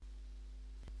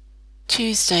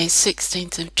Tuesday,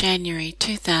 16th of January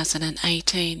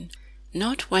 2018.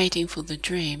 Not waiting for the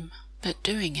dream, but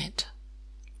doing it.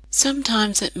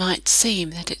 Sometimes it might seem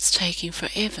that it's taking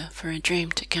forever for a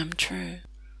dream to come true.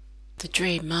 The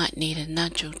dream might need a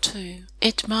nudge or two.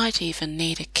 It might even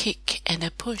need a kick and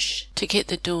a push to get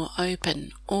the door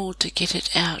open or to get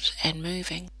it out and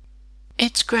moving.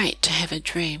 It's great to have a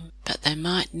dream, but they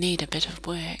might need a bit of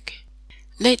work.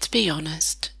 Let's be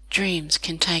honest, dreams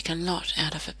can take a lot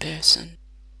out of a person.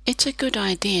 It's a good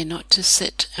idea not to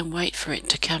sit and wait for it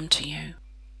to come to you.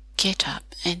 Get up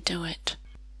and do it.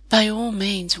 By all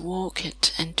means, walk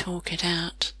it and talk it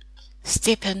out.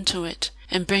 Step into it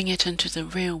and bring it into the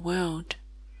real world.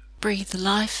 Breathe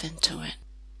life into it.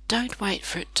 Don't wait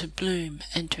for it to bloom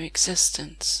into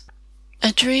existence.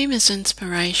 A dream is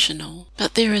inspirational,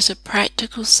 but there is a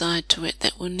practical side to it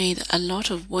that will need a lot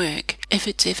of work if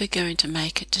it's ever going to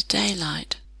make it to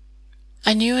daylight.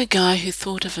 I knew a guy who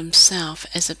thought of himself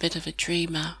as a bit of a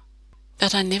dreamer,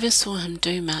 but I never saw him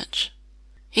do much.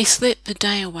 He slept the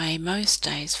day away most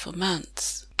days for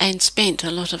months, and spent a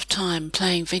lot of time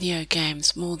playing video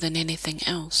games more than anything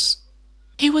else.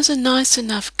 He was a nice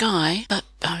enough guy, but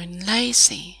bone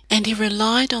lazy, and he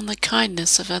relied on the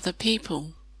kindness of other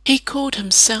people. He called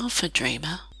himself a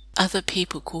dreamer. Other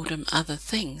people called him other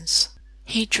things.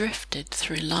 He drifted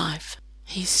through life.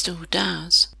 He still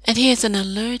does. And he has an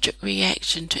allergic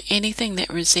reaction to anything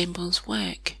that resembles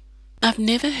work. I've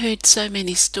never heard so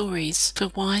many stories for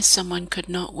why someone could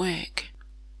not work.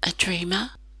 A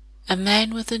dreamer? A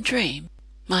man with a dream?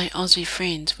 My Aussie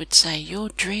friends would say, "You're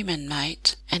dreamin',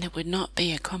 mate," and it would not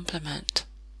be a compliment.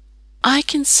 I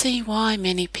can see why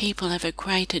many people have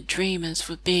equated dreamers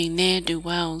with being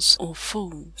ne'er-do-wells or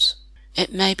fools.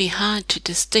 It may be hard to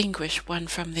distinguish one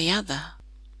from the other.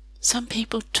 Some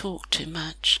people talk too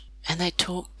much, and they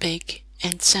talk big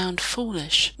and sound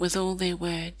foolish with all their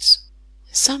words.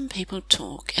 Some people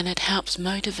talk and it helps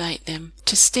motivate them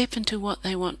to step into what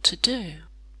they want to do.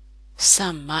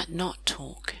 Some might not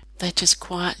talk. They just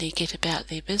quietly get about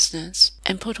their business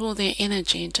and put all their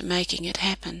energy into making it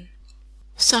happen.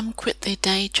 Some quit their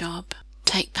day job,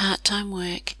 take part-time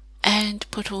work, and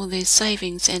put all their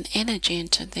savings and energy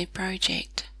into their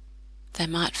project. They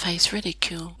might face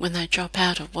ridicule when they drop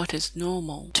out of what is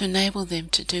normal to enable them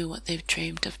to do what they've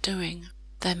dreamed of doing.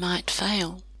 They might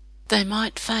fail. They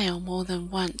might fail more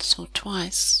than once or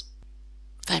twice.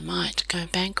 They might go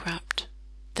bankrupt.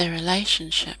 Their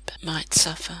relationship might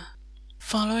suffer.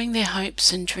 Following their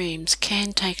hopes and dreams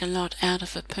can take a lot out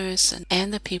of a person,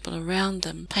 and the people around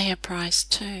them pay a price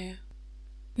too.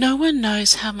 No one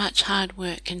knows how much hard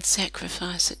work and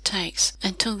sacrifice it takes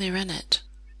until they're in it.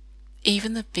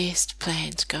 Even the best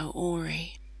plans go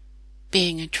awry.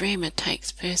 Being a dreamer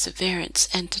takes perseverance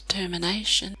and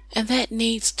determination, and that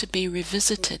needs to be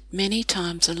revisited many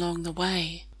times along the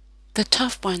way. The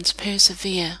tough ones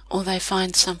persevere, or they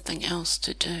find something else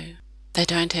to do. They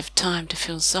don't have time to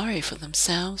feel sorry for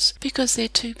themselves because they're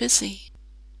too busy.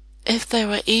 If they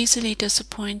were easily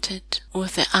disappointed, or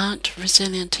if they aren't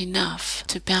resilient enough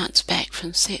to bounce back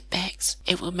from setbacks,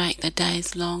 it will make the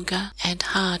days longer and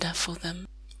harder for them.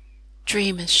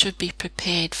 Dreamers should be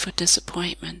prepared for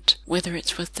disappointment, whether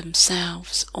it's with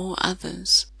themselves or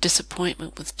others,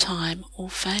 disappointment with time or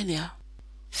failure.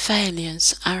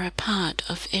 Failures are a part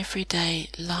of everyday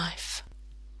life.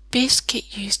 Best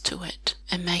get used to it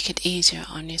and make it easier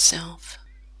on yourself.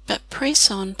 But press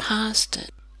on past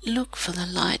it. Look for the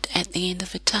light at the end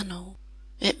of a tunnel.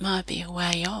 It might be a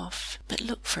way off, but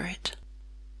look for it.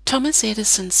 Thomas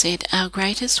Edison said, "Our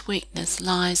greatest weakness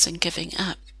lies in giving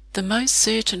up. The most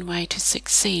certain way to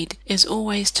succeed is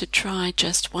always to try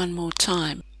just one more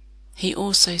time." He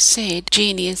also said,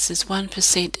 "Genius is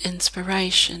 1%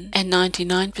 inspiration and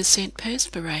 99%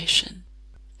 perspiration."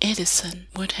 Edison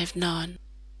would have known.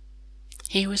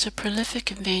 He was a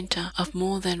prolific inventor of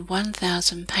more than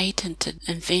 1,000 patented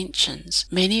inventions,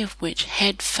 many of which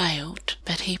had failed,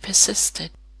 but he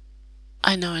persisted.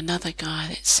 I know another guy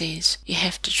that says you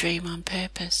have to dream on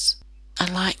purpose. I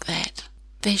like that.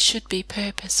 There should be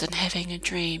purpose in having a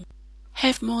dream.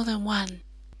 Have more than one.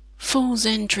 Fools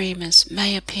and dreamers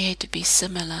may appear to be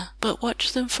similar, but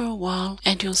watch them for a while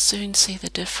and you'll soon see the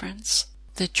difference.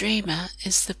 The dreamer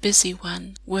is the busy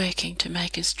one working to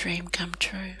make his dream come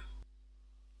true.